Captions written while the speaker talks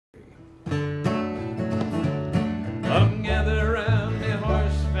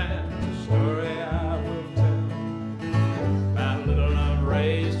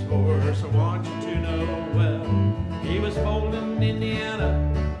in Indiana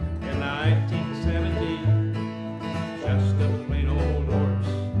in 1970. Just a plain old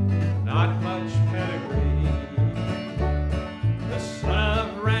horse, not much pedigree. The son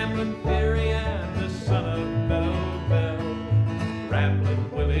of Ramblin' Fury and the son of Meadow Bell.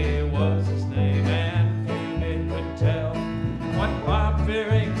 Ramblin' Willie was his name, and few men could tell what Bob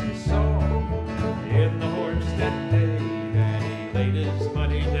Farrington saw in the horse that day. And he laid his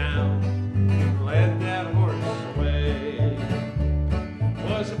money down and led that horse away.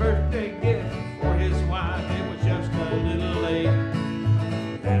 Was a birthday gift for his wife, it was just a little late.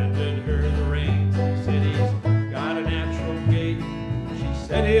 Handed her the reins and said he's got a natural gait. She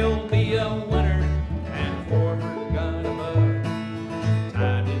said he'll be a winner, and for her God above, she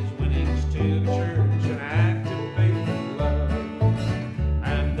tied his winnings to the church, an act of faith and love.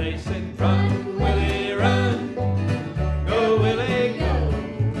 And they said, run, Willie, run, go, Willie, go.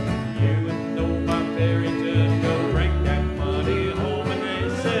 You and no Bob Farrington, go bring that money home. And they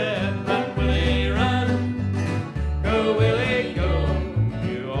said, run, Willie, run, go, Willie, go.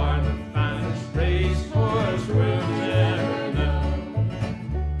 You are the finest racehorse world's ever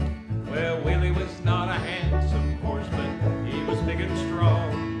known. Well, Willie was not a handsome horseman, he was big and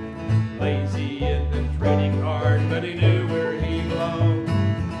strong, lazy and a trading hard, but he knew where he belonged.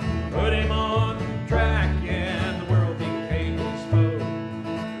 Put him on the track and the world became his foe.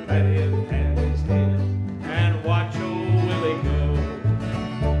 Let him have his head and watch old Willie go.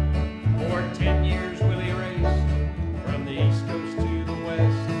 For 10 years Willie raced from the East Coast to the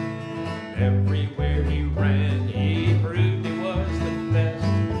West. Everywhere he ran, he proved he was the best.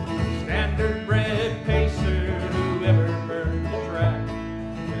 Standard bred pacer who ever burned the track.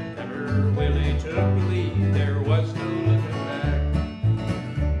 Whenever Willie took the lead, there was no looking back.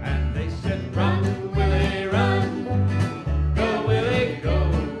 And they said, run, Willie, run, go, Willie, go.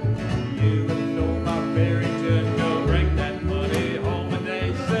 You and no Bob Farrington, go bring that money home. And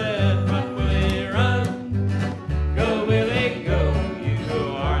they said, run, Willie, run, go, Willie, go. You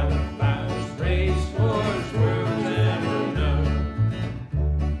are the finest racehorse world's ever known.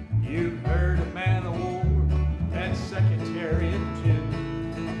 You've heard of Man of War and Secretariat too.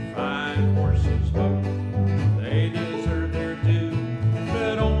 Fine horses both, they deserve their due.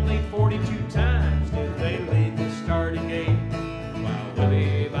 But only 42 times did they leave the starting gate, while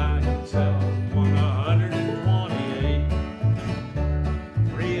Willie by himself won 128.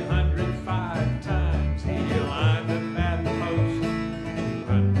 305 times he lined up at the post.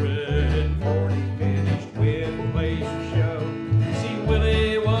 240 finished with place or show. You see,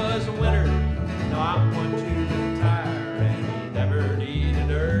 Willie was a winner, not one to retire, and he never needed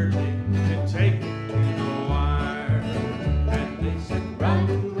urging to take it to the wire. And they said, run,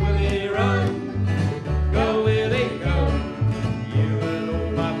 Willie, run, go, Willie, go. You and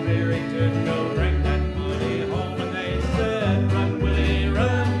old Bob Farrington, go bring that money home. And they said, run, Willie,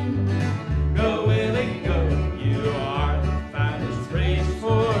 run, go, Willie, go. You are the finest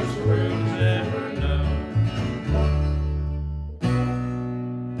racehorse world's ever known.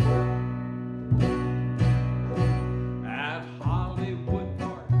 At Hollywood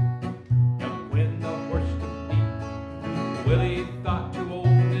Park, young when the horse to beat, Willie thought too old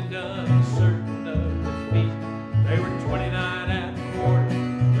and done, certain of defeat. They were 29 at the quarter,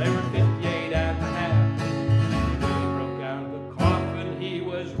 they were 58 at the half. Willie broke out of the coffin, he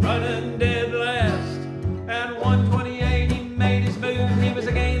was running dead last. At 128 he made his move, he was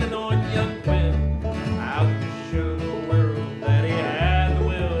gaining on young Quinn, out to show the world that he had the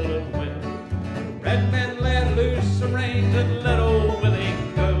will to win. The red men let loose the reins and let old Willie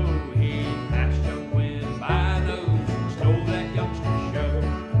go. He passed young Quinn by a nose and stole that youngster's show.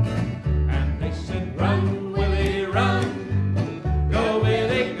 And they said, run, Willie, run, go,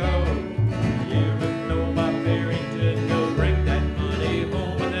 Willie, go. You and no Bob Farrington, go bring that money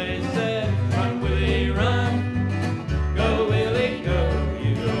home. And they said, run, Willie, run, go, Willie, go.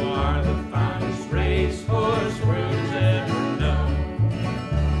 You are the finest racehorse world's ever known.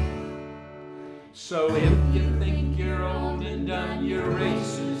 So if you think you're old and done, your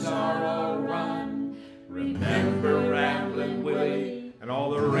races are all run, remember Ramblin' Willie and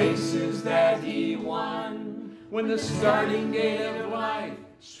all the races that he won. When the starting gate of life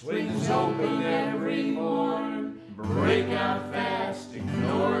swings open every morn, break out fast,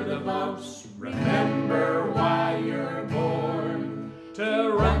 ignore the bumps, remember why you're born.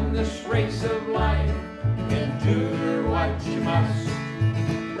 To run this race of life, endure what you must.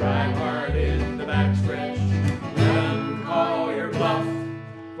 Drive hard in the backstretch, let 'em call your bluff.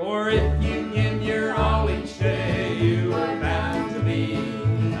 For if